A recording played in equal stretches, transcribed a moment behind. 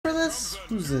this?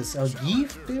 Who's this? Oh,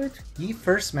 Geef, dude? Geef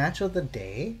first match of the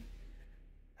day?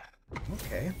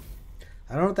 Okay.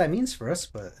 I don't know what that means for us,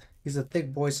 but he's a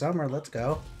thick boy summer. Let's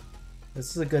go.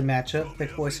 This is a good matchup,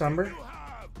 thick boy summer.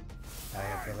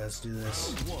 Alright, okay, let's do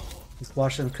this. Let's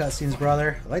watch some cutscenes,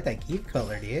 brother. I like that Geef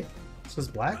color, dude. This is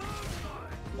black?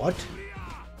 What?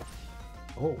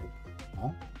 Oh.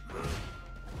 Oh.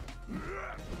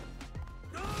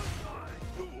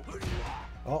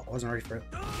 Oh, wasn't ready for it.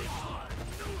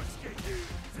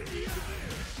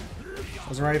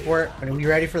 Wasn't ready for it, but are we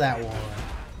ready for that one?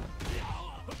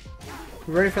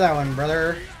 We ready for that one,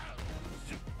 brother?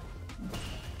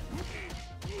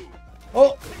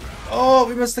 Oh! Oh,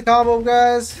 we missed the combo,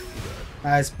 guys!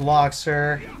 Nice block,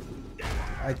 sir.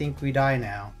 I think we die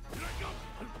now.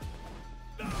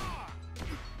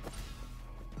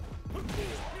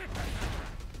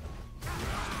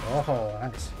 Oh,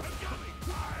 nice.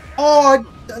 Oh,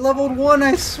 I leveled 1,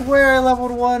 I swear I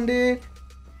leveled 1, dude.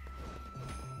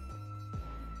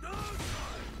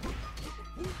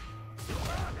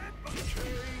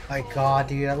 My god,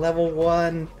 dude, I leveled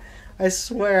 1. I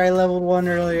swear I leveled 1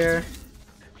 earlier.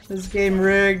 This game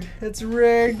rigged. It's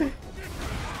rigged.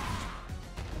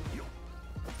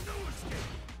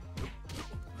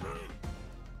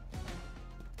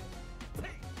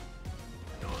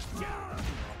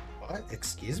 What?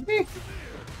 Excuse me?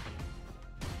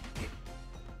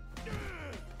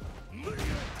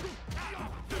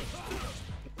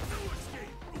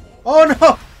 Oh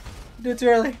no! Did it too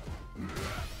early.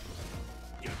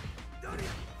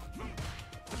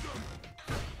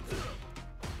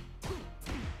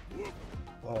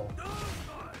 Whoa.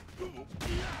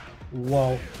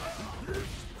 Whoa.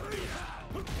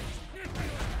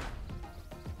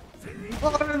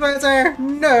 Oh, there's there!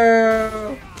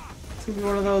 No! It's gonna be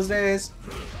one of those days.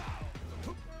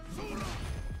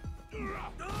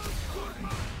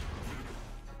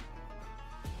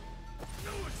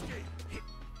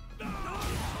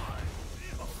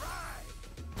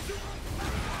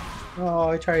 Oh,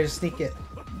 I tried to sneak it.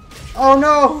 Oh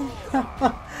no!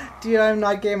 Dude, I'm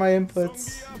not getting my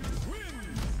inputs.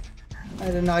 I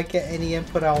did not get any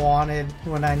input I wanted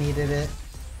when I needed it.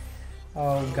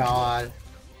 Oh god.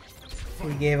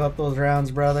 We gave up those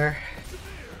rounds, brother.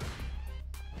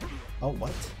 Oh, what?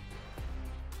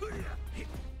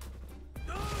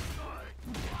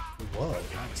 Whoa,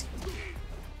 nice.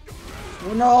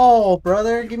 Oh no,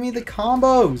 brother, give me the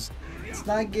combos! It's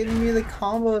not giving me the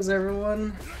combos, everyone.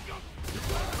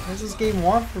 What does this game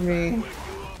want from me?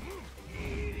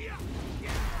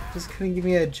 Just couldn't give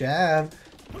me a jab.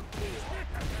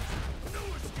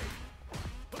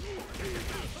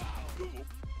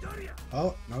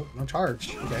 Oh, no, no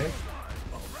charge. Okay.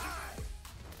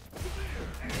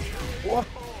 Whoa,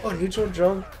 oh, neutral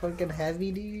jump, fucking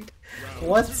heavy, dude.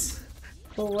 What?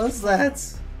 What was that?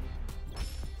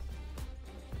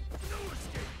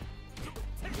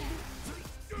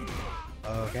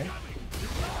 Okay.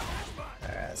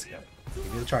 Alright, let's go.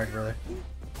 Give me the charge, brother.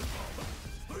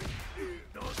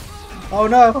 Oh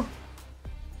no!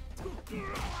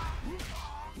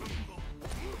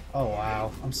 Oh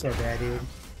wow, I'm so bad, dude.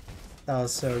 That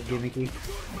was so gimmicky.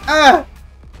 Ah!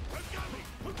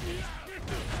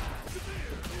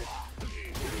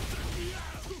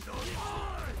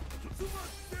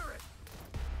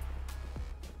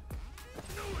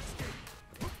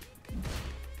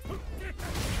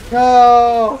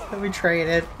 No! We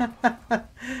traded.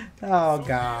 Oh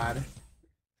god.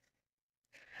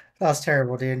 That was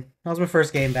terrible, dude. That was my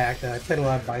first game back, though. I played a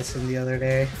lot of Bison the other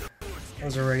day. I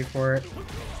wasn't ready for it.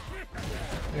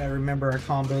 We gotta remember our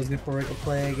combos before we can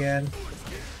play again.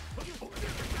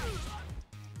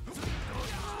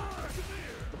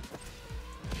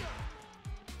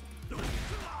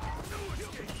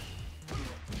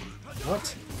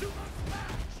 What?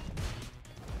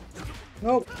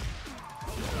 Nope.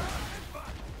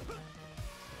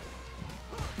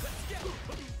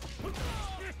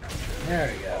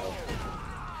 There we go.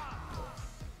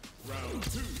 Round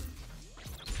 2.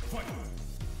 Fight.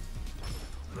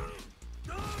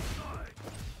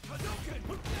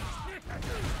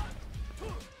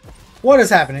 What is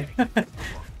happening?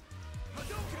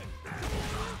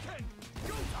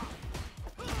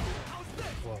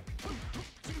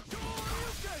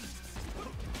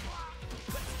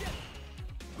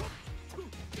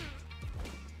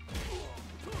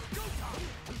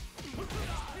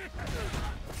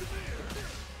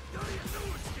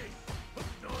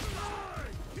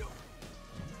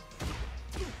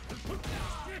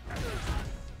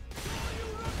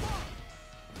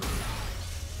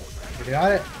 We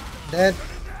got it. Dead.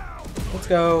 Let's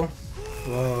go.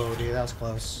 Whoa, dude, that was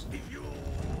close.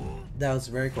 That was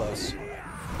very close.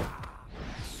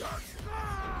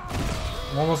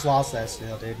 We almost lost that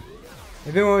still, dude.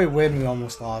 Even when we win, we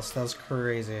almost lost. That was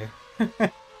crazy. Honda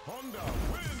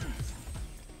wins.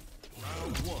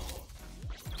 Round 1.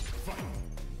 Fight.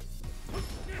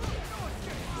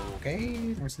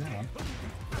 Okay, where's that one?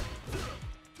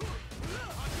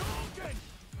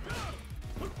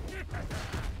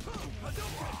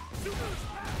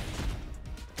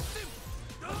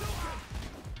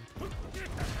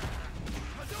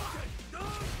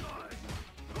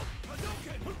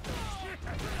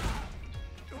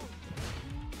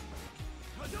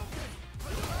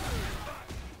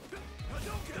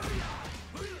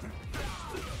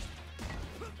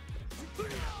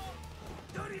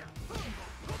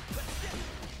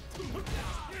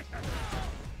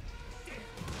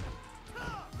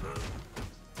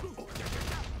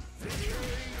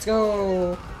 Let's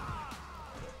go!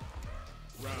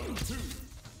 Round 2.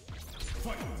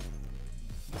 Fight.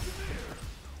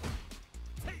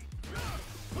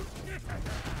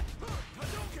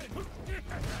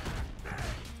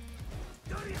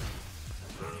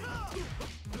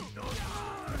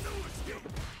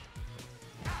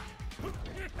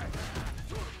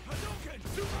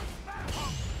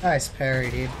 Nice parry,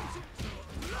 dude.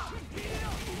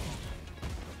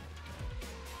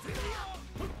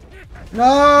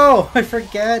 No! I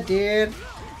forget, dude.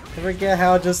 I forget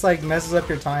how it just like messes up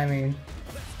your timing.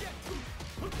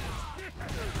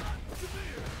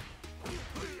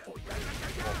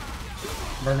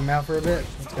 Burn him out for a bit.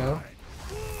 Let's go.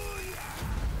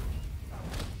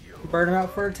 Burn him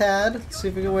out for a tad. See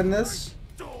if we can win this.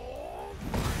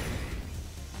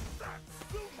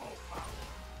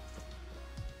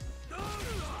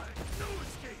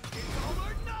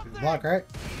 Block, right?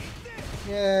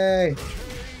 Yay!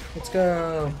 Let's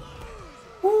go.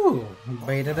 Woo! We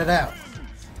baited it out.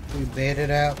 We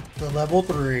baited out to level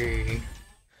 3.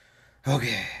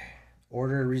 Okay.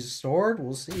 Order restored?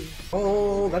 We'll see.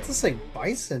 Oh, that's a sick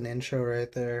bison intro right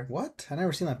there. What? I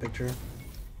never seen that picture.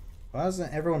 Why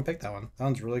doesn't everyone pick that one? That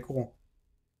one's really cool.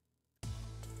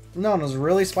 No, it was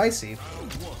really spicy.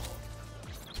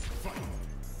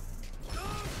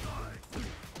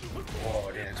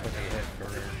 Oh, dude, it's what they hit for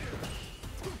real.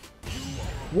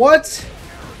 What?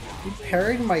 You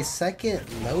parried my second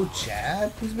low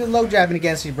jab? Who's been low jabbing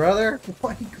against you, brother?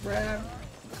 What grab?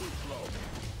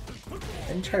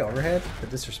 Didn't try to overhead? The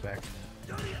disrespect.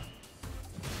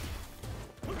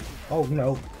 Oh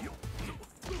no.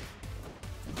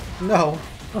 No.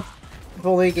 If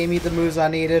only it gave me the moves I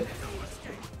needed.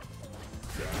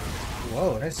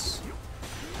 Whoa, nice.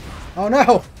 Oh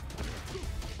no!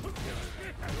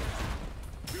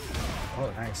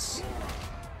 Oh, nice.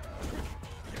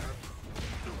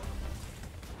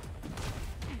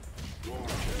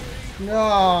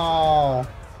 No!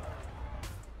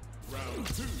 Round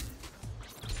 2.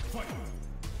 Fight.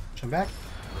 Jump back.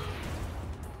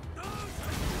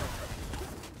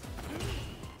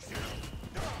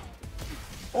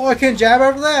 Oh, I can jab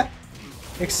after that?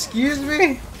 Excuse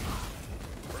me?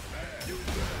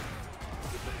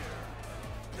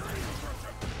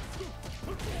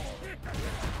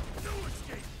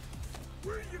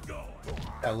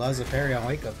 That loves a parry on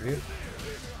wake up, dude.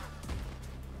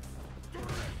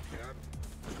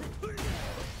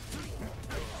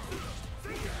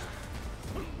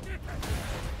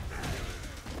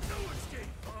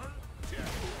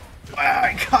 Wow,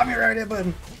 he caught me right in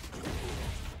button.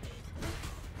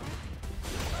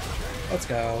 Let's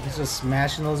go. He's just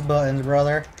smashing those buttons,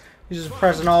 brother. He's just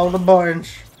pressing all the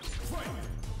buttons.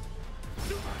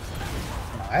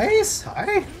 Nice.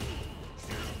 Hi.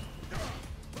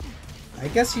 I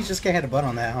guess you just can't hit a button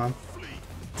on that, huh?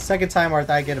 Second time where I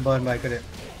thought I'd get a button, but I couldn't.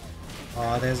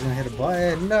 Oh, that was gonna hit a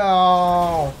button.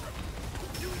 No.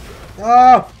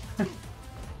 Oh.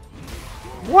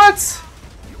 What?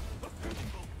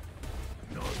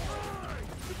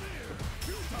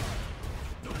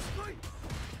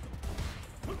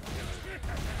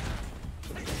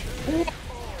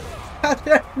 How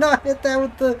did I not hit that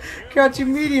with the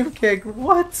crouching medium kick?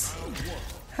 What?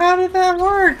 How did that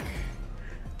work?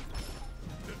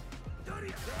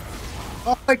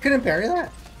 Oh, I couldn't parry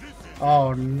that?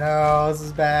 Oh no, this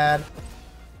is bad.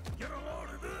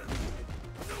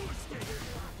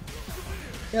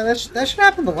 Yeah, that should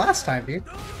happen the last time, dude.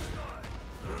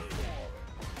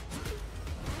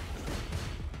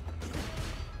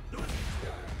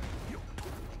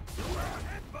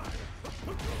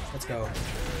 Let's go.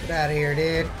 Get out of here,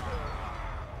 dude.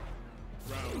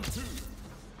 Round 2.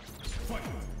 Fight.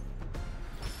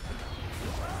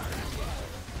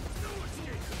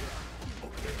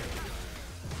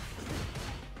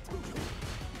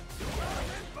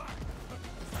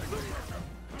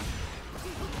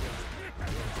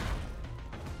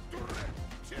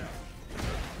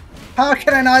 How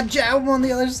can I not jab him on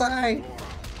the other side?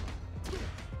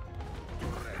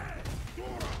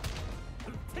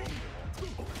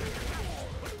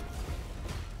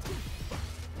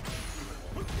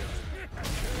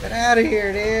 Get out of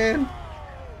here, dude!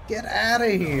 Get out of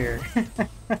here!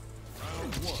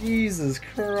 Jesus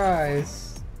Christ!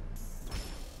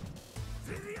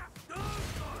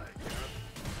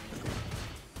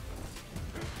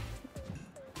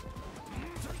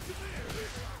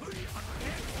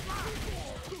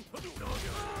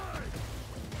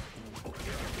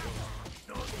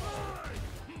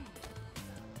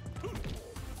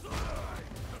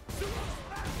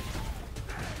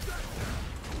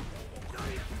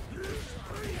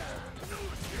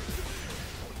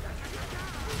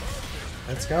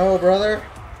 Let's go, brother.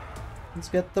 Let's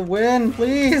get the win,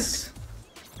 please.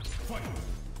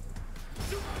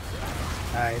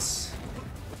 Nice.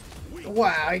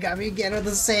 Wow, he got me again with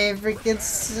the same freaking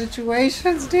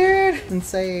situations, dude.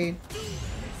 Insane.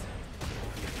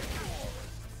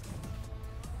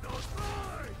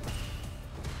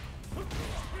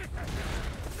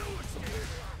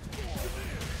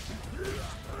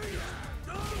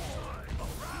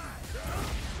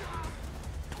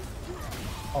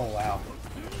 Oh, wow.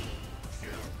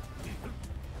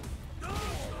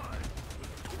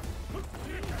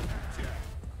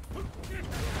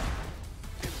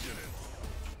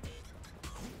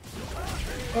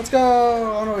 Let's go!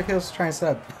 I don't know what he was trying to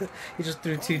set up. He just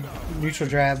threw 2 neutral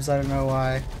jabs. I don't know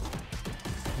why.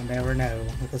 I'll never know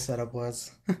what the setup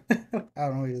was. I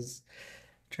don't know. He was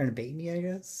trying to bait me, I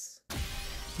guess.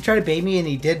 He tried to bait me and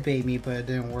he did bait me, but it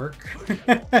didn't work.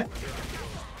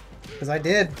 Because I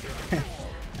did.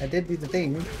 I did do the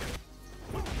thing.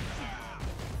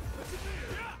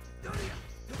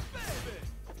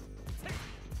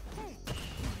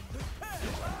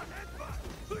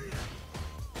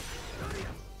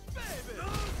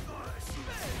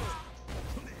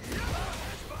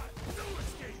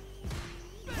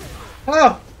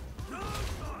 Oh!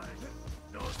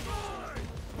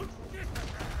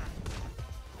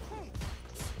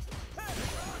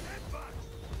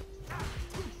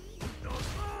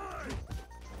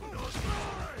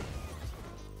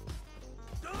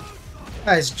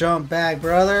 Nice jump back,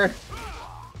 brother.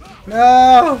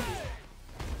 No!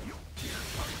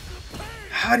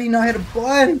 How do you not hit a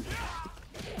button?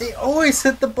 They always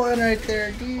hit the button right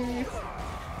there, dude.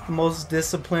 The most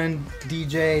disciplined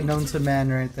DJ known to man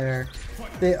right there.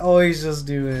 They always just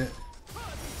do it.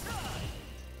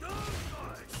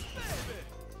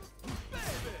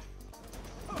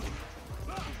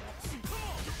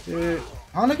 Dude,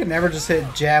 Honda can never just hit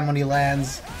jab when he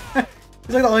lands.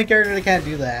 He's like the only character that can't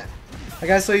do that. Like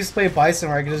I still used to play Bison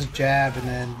where I could just jab and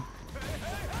then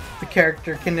the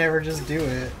character can never just do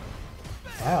it.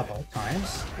 Wow, both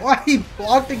times. Why, he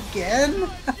blocked again?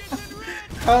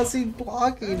 How's he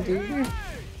blocking, dude?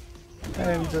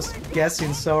 I'm just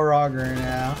guessing so wrong right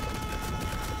now.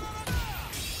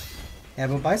 Yeah,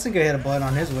 but Bison could hit a button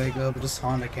on his wake up, but just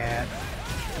Honda can't.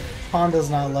 Honda's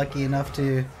not lucky enough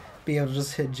to be able to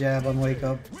just hit jab on wake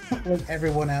up like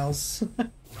everyone else.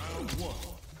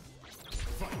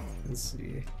 Let's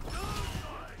see.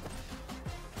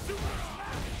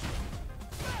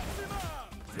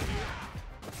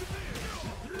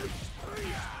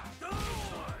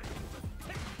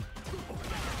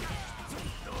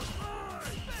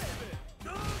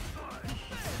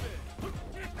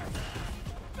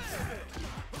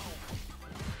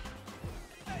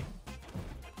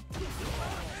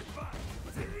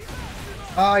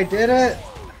 Oh, I did it!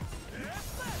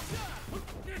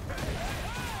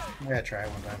 I gotta try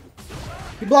one time.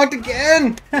 He blocked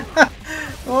again!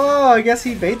 Oh, I guess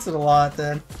he baits it a lot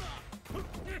then.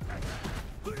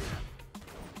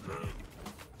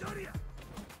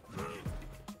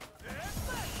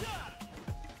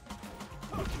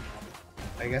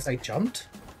 I guess I jumped?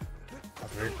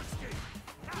 That's weird.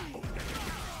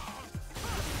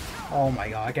 Oh my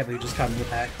god, I can't believe you just come with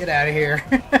that. Get out of here.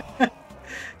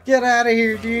 Get out of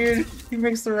here, dude. He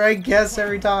makes the right guess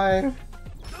every time.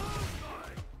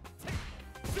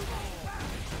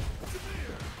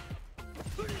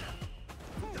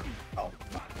 Oh.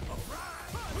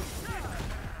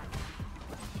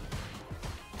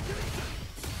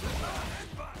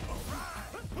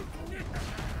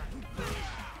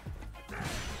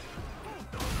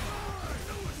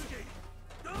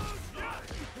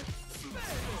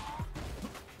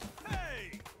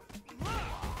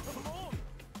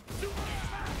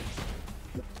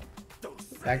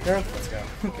 Back throw? Let's go.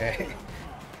 Okay.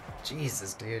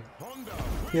 Jesus, dude.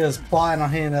 He was plotting on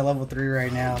hitting that level 3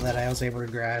 right now that I was able to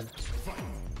grab.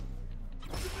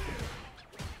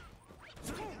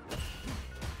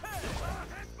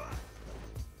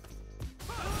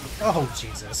 Oh,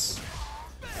 Jesus.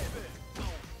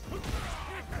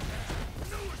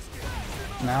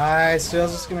 Nice. I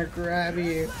was just gonna grab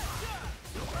you.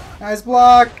 Nice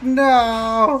block.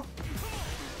 No.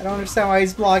 I don't understand why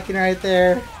he's blocking right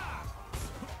there.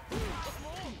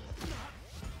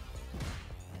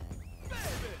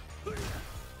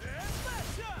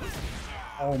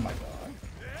 Oh my god.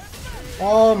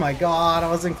 Oh my god, I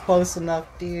wasn't close enough,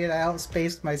 dude. I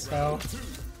outspaced myself.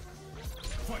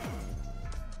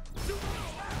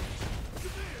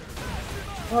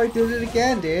 Oh, I did it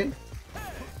again, dude.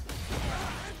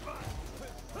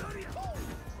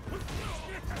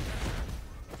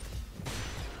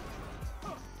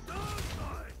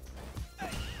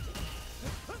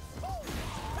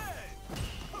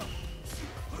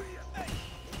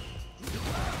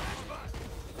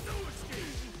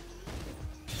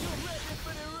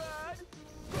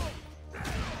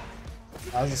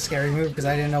 That was a scary move because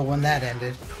I didn't know when that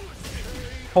ended.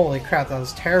 Holy crap, that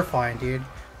was terrifying, dude.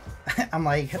 I'm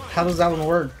like, how does that one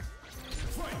work?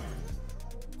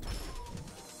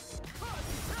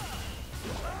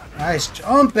 Nice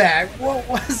jump back! What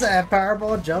was that?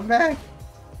 Powerball jump back?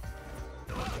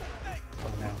 Oh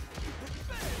no.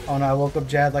 Oh no, I woke up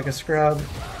jabbed like a scrub.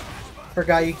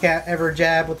 Forgot you can't ever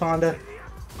jab with Honda.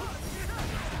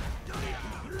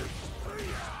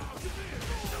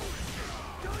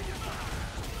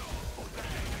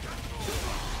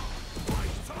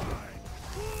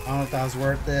 I don't know if that was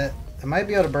worth it. I might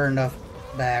be able to burn enough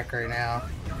back right now.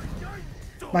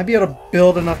 Might be able to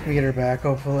build enough meter back,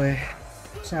 hopefully.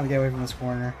 Just gotta get away from this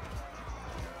corner.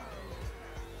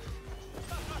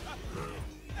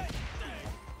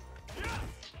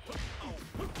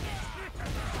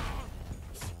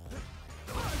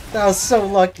 That was so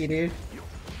lucky, dude.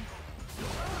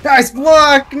 Nice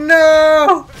block!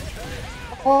 No!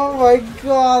 Oh my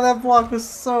god, that block was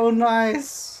so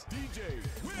nice.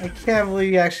 I can't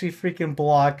believe you actually freaking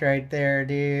blocked right there,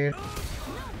 dude.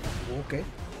 Okay.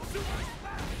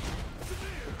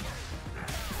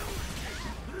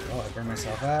 Oh, I burned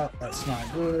myself out. That's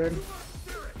not good.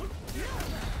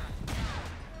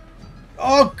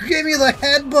 Oh, give me the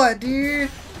headbutt, dude!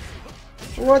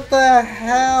 What the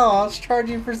hell? I was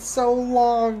charging for so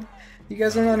long. You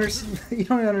guys don't understand. You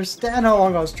don't understand how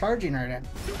long I was charging right now.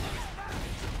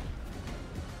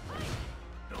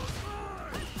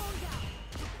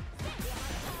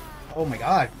 Oh my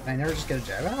god, can I never just get a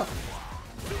jab out?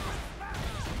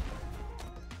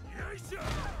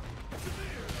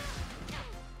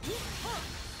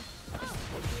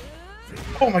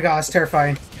 Oh my god, it's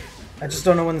terrifying. I just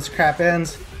don't know when this crap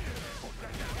ends.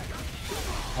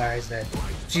 Alright, he's dead.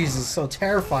 Jesus, so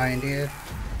terrifying, dude.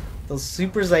 Those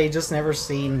supers that you just never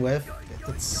seen with,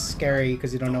 it's scary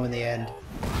because you don't know in the end.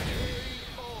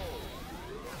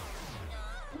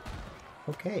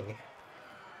 Okay.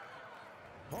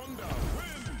 Honda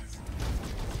wins.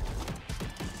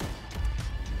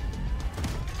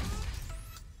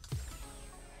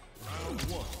 Round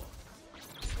one.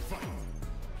 Fight.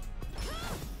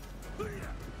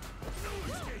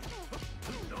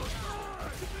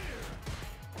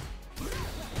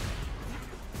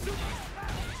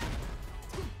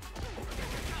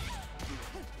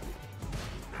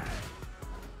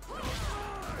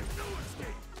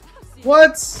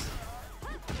 What?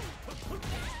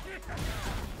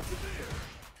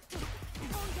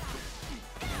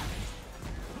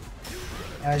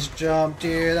 Nice jump,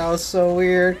 dude. That was so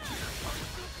weird.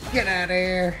 Get out of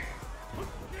here.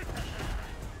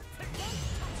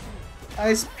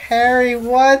 Nice parry.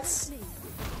 What?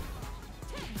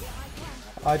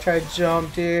 Oh, I tried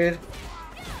jump, dude.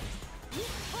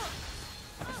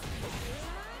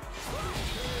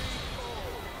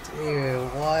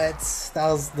 Dude, what?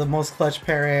 That was the most clutch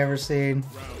parry I ever seen.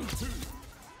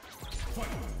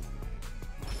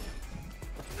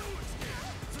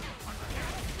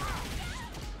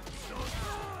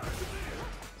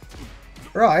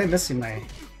 Bro, I am missing my...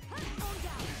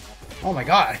 Oh my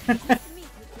god.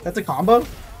 That's a combo?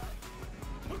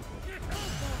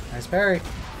 Nice parry.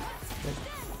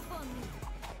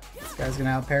 This guy's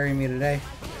gonna out parry me today.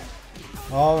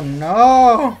 Oh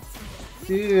no!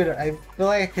 Dude, I feel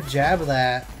like I could jab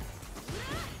that.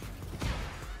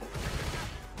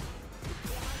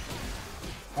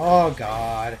 Oh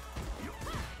god.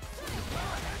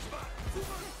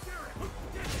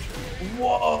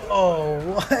 Whoa,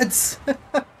 what?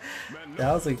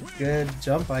 That was a good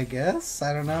jump, I guess.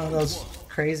 I don't know, that was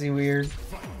crazy weird.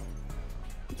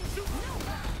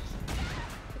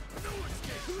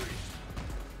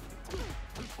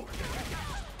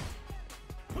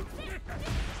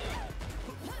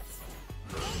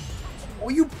 Oh,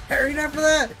 you parried after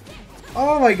that?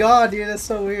 Oh my god, dude, that's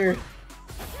so weird.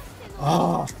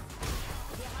 Oh.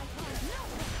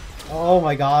 Oh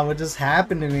my god, what just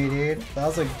happened to me, dude? That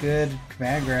was a good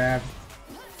command grab.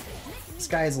 This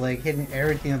guy's like hitting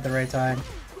everything at the right time.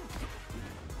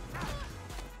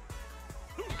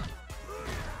 Wake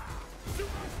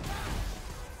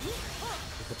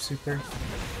up super?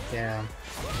 Damn.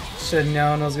 Should've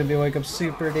known it was gonna be wake up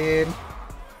super, dude.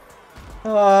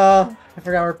 Oh, I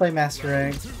forgot we're playing Master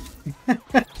Rank.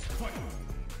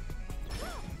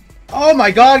 Oh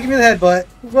my god, give me the headbutt.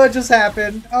 What just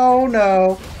happened? Oh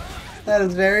no. That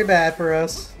is very bad for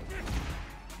us.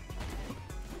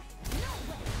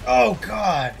 Oh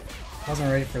god. I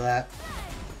wasn't ready for that.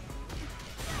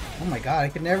 Oh my god, I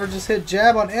can never just hit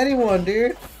jab on anyone,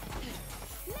 dude.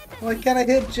 Why can't I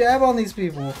hit jab on these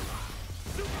people?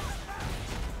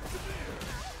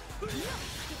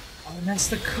 I missed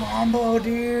the combo,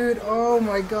 dude. Oh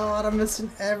my god, I'm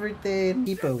missing everything.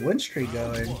 Keep a win streak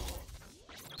going.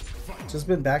 Just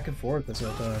been back and forth this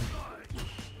whole time.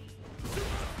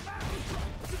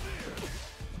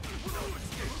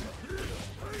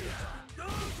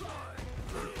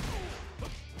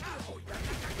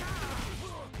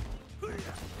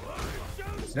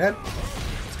 He's dead.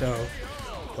 Let's go.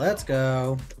 Let's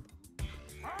go.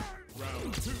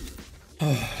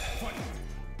 Oh,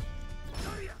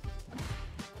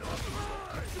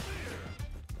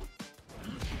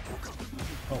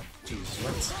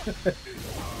 jeez, what?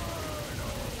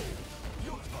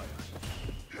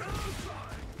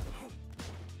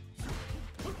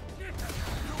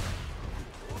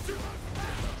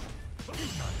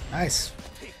 Nice.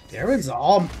 Everyone's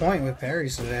all on point with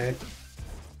parries today.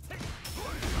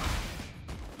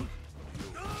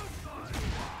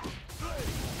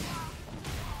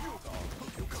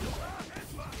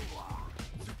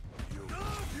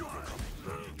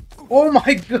 Oh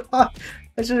my god!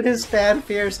 I should hit stand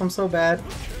fierce. I'm so bad.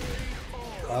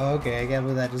 Okay, I can't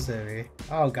believe that just hit me.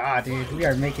 Oh god, dude. We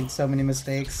are making so many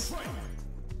mistakes.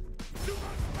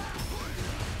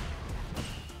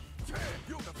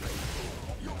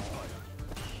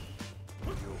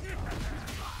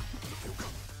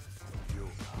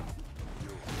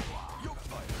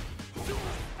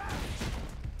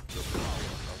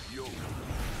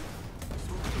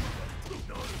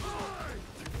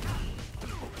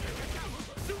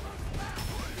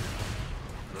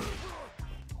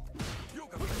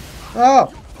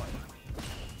 Oh!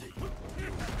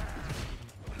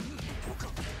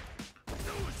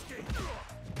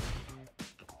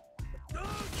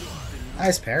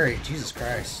 Nice parry, Jesus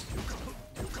Christ.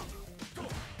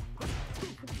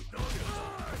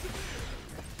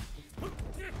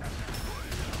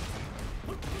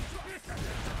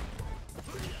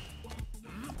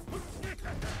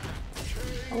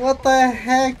 What the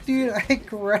heck, dude? I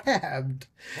grabbed.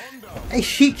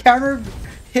 He countered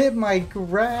hit my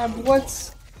grab.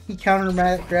 What's he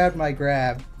grabbed my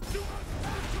grab?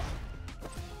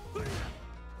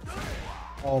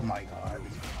 Oh my god.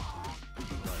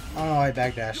 Oh, I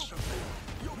backdashed.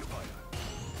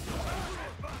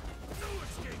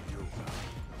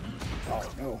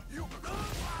 Oh no.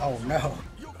 Oh no.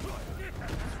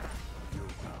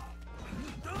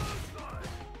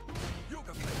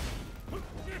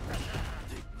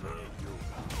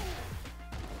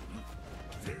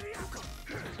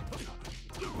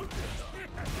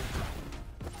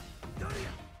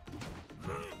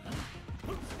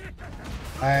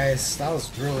 Nice, that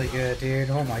was really good,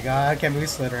 dude. Oh my god, I can't believe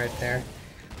slid right there.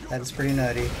 That is pretty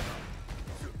nutty.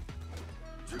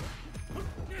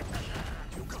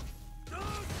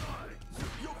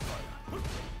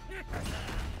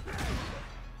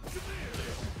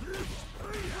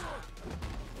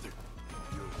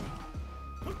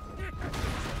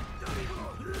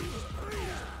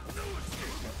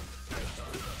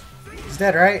 He's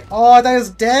dead, right? Oh, I thought he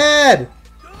was dead!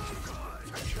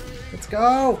 Let's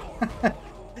go!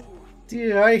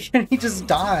 Dude, why can't he just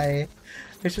die?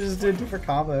 I should just do a different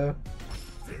combo.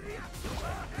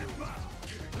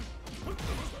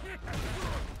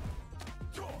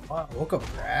 Wow, woke up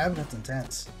grab? That's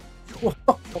intense. Whoa,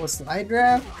 a slide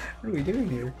grab? What are we doing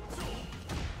here?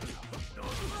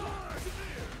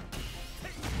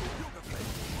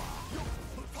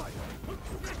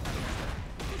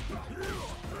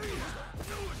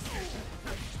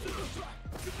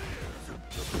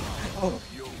 Oh,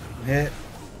 hit.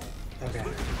 Okay.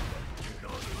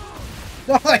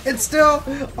 No, I hit still!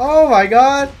 Oh my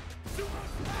god!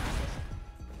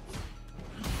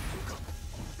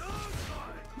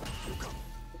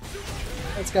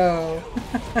 Let's go.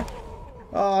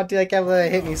 Oh, dude, I can't believe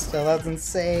it hit me still. That's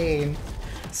insane.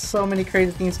 So many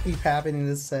crazy things keep happening in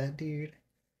this set, dude.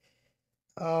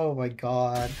 Oh my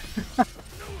god.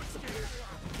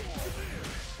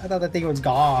 I thought that thing was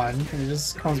gone. And it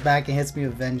just comes back and hits me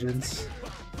with vengeance.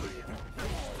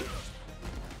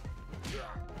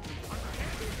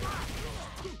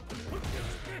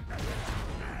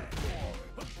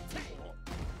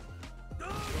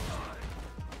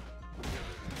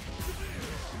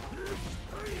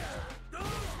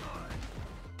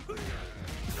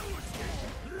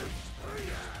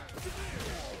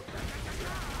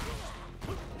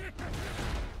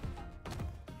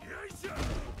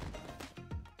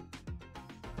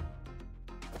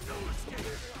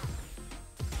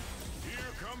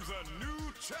 Here comes a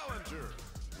new challenger.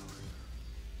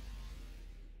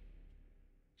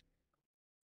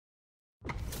 I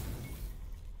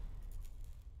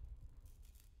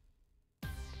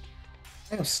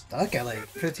think I'm stuck at like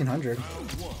 1500.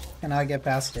 Can I get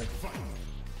past it?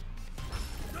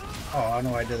 Oh, I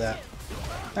know I did that.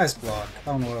 Nice block.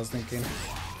 I don't know what I was thinking.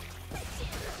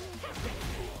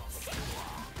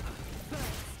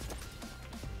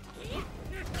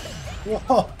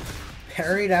 Whoa!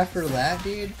 Parried after that,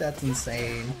 dude? That's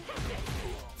insane.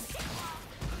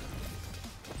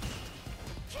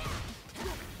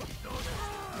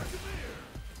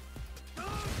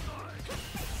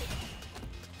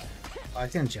 I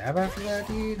can jab after that,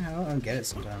 dude? I don't get it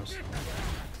sometimes.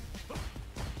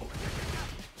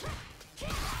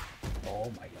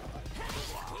 Oh my god.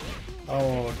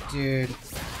 Oh, dude.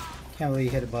 Can't believe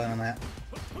you hit a button on that.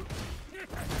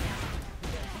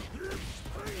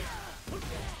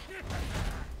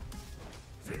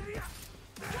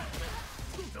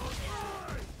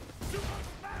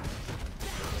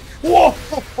 Whoa!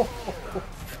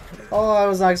 Oh, I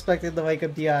was not expecting the wake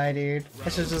up DI, dude. I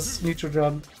should just neutral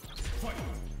jump.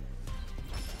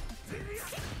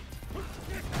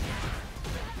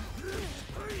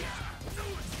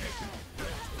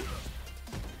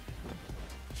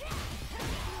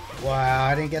 Wow,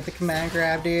 I didn't get the command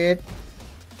grab, dude.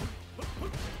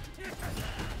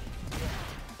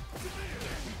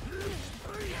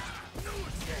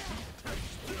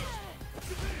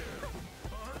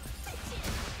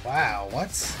 Wow,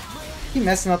 what? Keep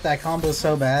messing up that combo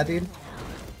so bad, dude.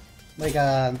 Like,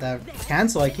 that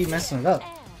cancel, I keep messing it up.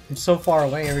 I'm so far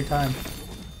away every time.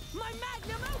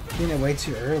 Doing it way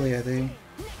too early, I think.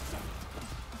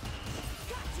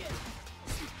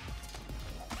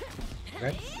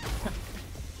 Right?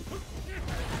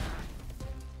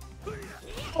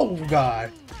 Oh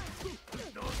god.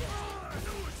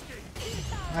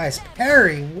 Nice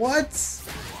parry, what?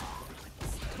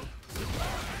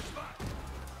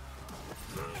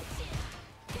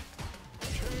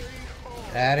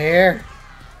 Get out of here.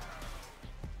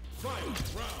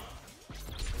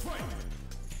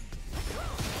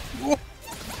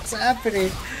 What's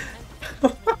happening?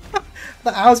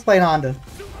 I was playing Honda.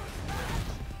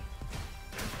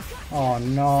 Oh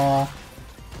no.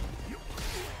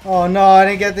 Oh no, I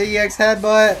didn't get the EX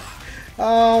headbutt.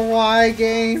 Oh, why,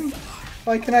 game?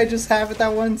 Why can't I just have it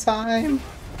that one time?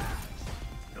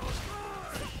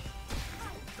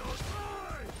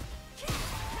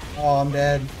 Oh, I'm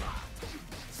dead.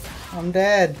 I'm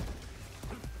dead.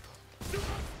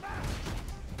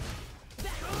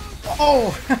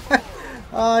 Oh!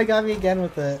 Oh, he got me again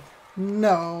with it.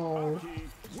 No.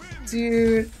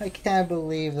 Dude, I can't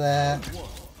believe that.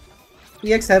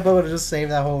 EX headbutt would have just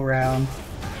saved that whole round.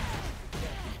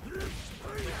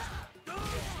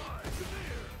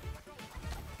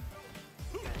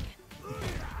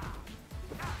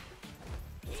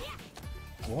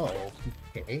 Whoa,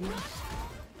 okay.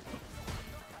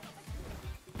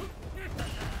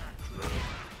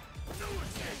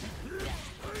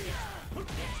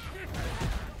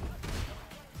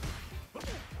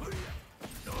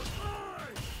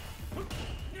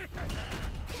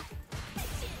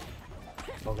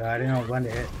 Oh god, I didn't know when to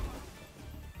hit.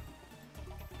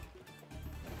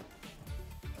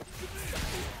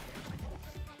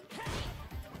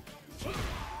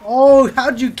 Oh,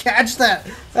 how'd you catch that?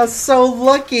 That's so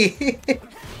lucky!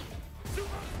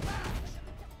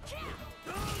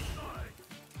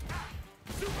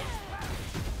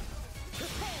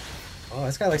 Oh,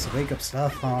 this guy likes to wake up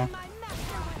stuff, huh?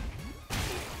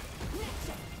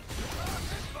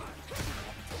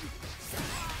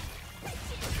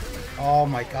 Oh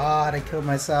my god, I killed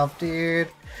myself, dude.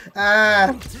 Ah!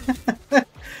 I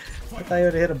thought you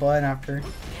would have hit a button after.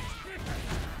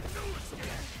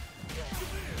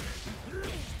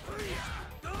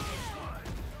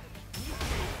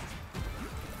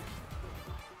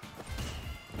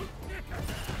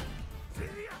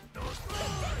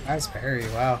 Nice parry,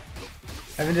 wow.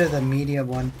 I haven't did the medium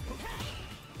one.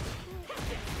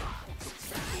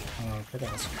 Oh,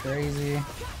 that was crazy.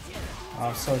 Oh,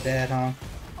 I'm so dead, huh?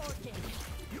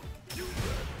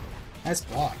 Nice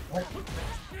block. What?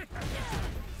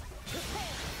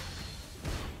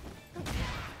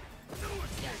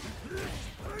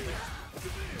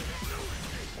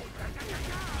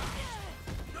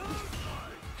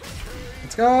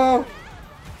 Let's go!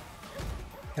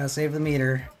 Gotta save the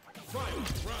meter.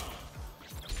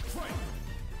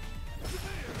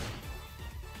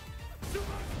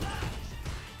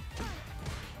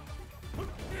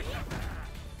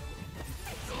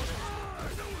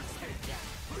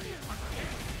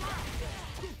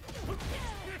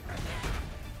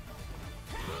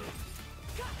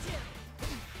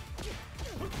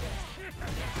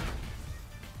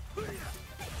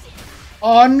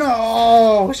 Oh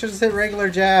no! Should have hit regular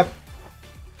jab.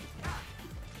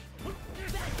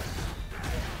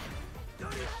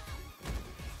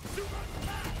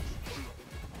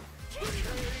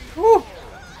 Woo!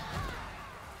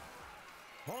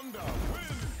 Honda win.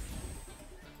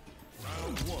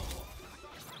 Round 1.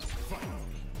 Fight.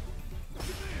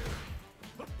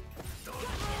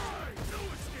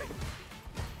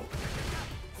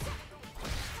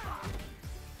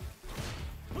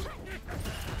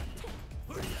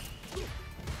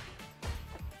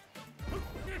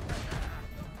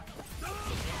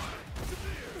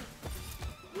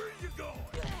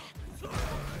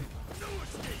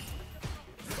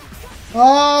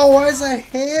 Oh, why is that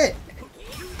hit?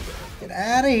 Get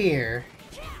out of here.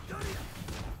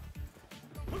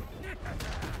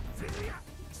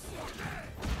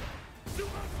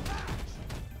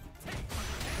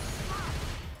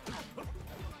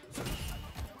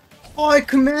 Oh, I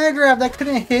command grab. That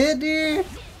couldn't hit, dude.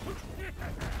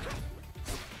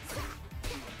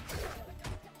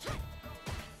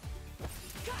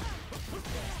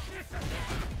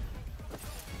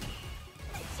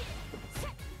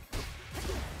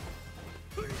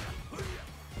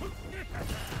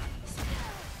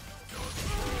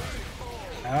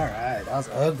 Alright, that was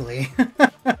ugly.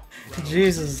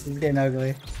 Jesus, it's getting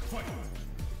ugly.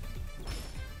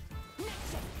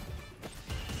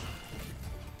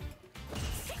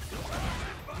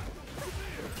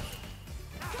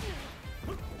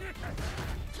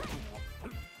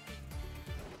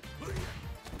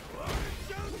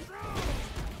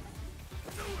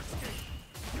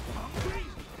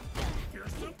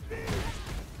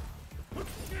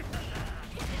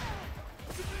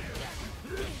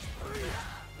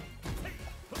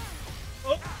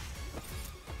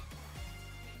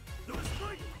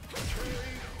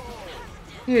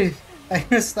 Dude, I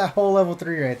missed that whole level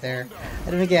 3 right there. I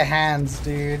didn't even get hands,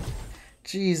 dude.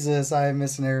 Jesus, I'm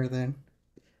missing everything.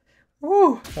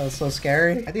 Woo, that was so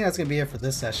scary. I think that's gonna be it for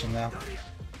this session, though.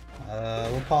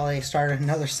 We'll probably start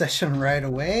another session right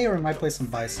away, or we might play some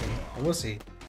Bison. We'll see.